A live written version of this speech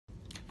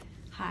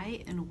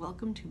Hi, and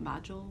welcome to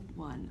Module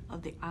 1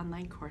 of the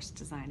Online Course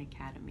Design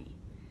Academy.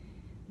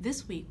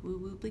 This week we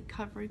will be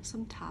covering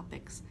some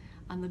topics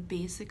on the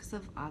basics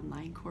of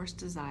online course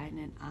design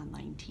and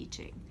online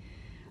teaching.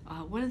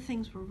 One of the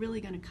things we're really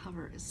going to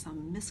cover is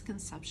some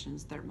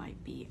misconceptions there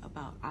might be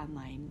about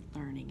online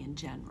learning in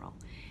general.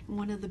 And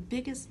one of the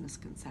biggest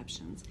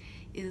misconceptions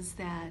is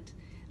that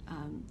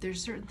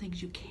there's certain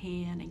things you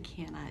can and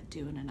cannot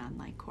do in an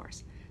online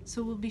course.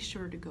 So we'll be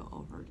sure to go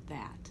over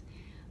that.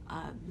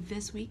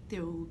 This week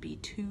there will be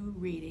 2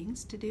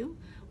 readings to do.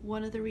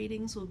 One of the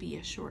readings will be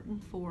a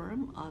shortened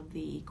form of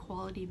the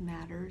Quality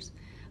Matters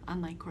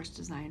Online Course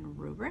Design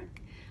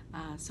rubric.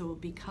 So we'll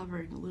be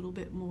covering a little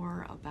bit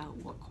more about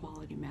what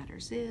Quality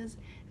Matters is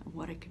and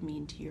what it can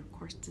mean to your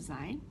course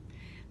design.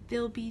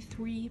 There'll be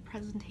 3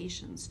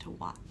 presentations to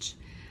watch.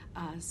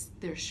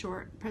 They're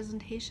short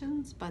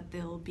presentations, but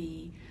they'll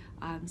be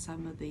on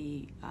some of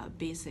the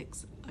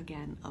basics,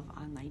 again, of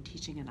online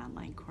teaching and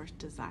online course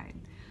design.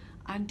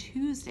 On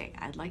Tuesday,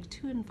 I'd like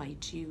to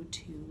invite you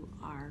to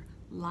our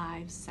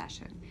live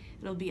session.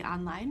 It'll be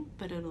online,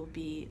 but it'll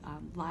be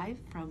live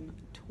from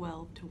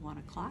 12 to 1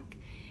 o'clock.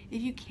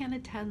 If you can't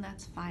attend,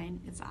 that's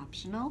fine. It's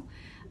optional.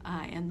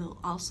 And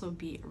there'll also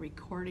be a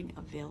recording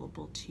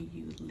available to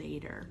you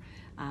later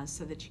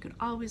so that you can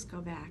always go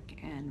back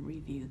and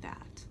review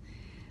that.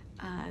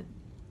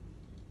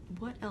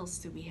 What else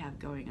do we have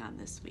going on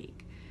this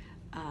week?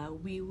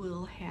 We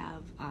will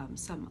have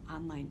some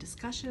online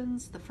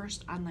discussions. The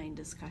first online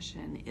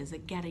discussion is a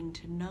getting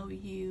to know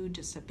you,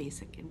 just a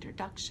basic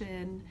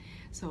introduction.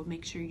 So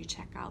make sure you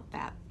check out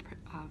that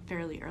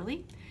fairly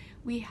early.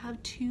 We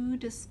have 2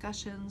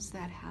 discussions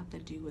that have to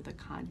do with the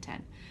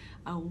content.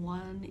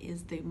 One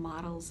is the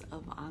models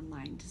of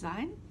online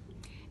design,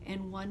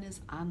 and one is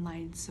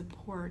online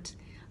support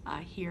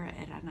here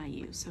at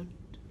NIU. So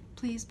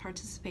please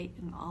participate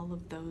in all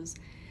of those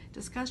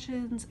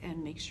discussions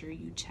and make sure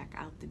you check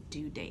out the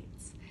due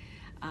dates.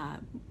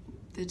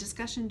 The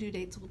discussion due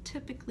dates will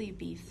typically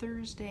be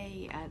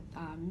Thursday at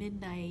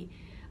midnight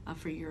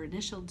for your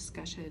initial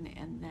discussion,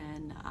 and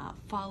then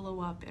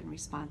follow-up and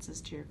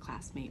responses to your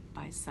classmate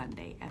by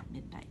Sunday at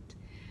midnight.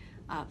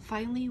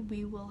 Finally,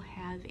 we will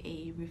have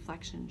a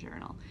reflection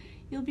journal.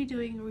 You'll be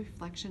doing a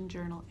reflection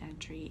journal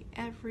entry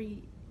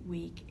every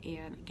week,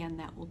 and again,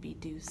 that will be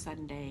due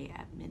Sunday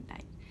at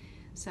midnight.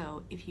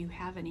 So if you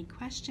have any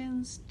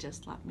questions,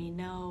 just let me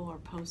know or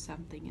post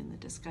something in the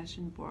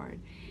discussion board,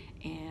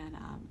 and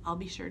I'll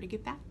be sure to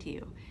get back to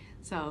you.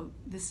 So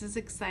this is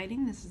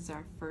exciting. This is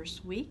our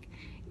first week.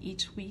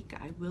 Each week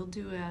I will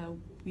do a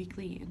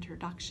weekly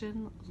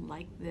introduction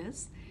like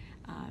this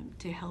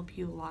to help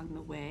you along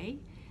the way.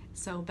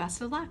 So best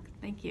of luck.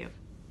 Thank you.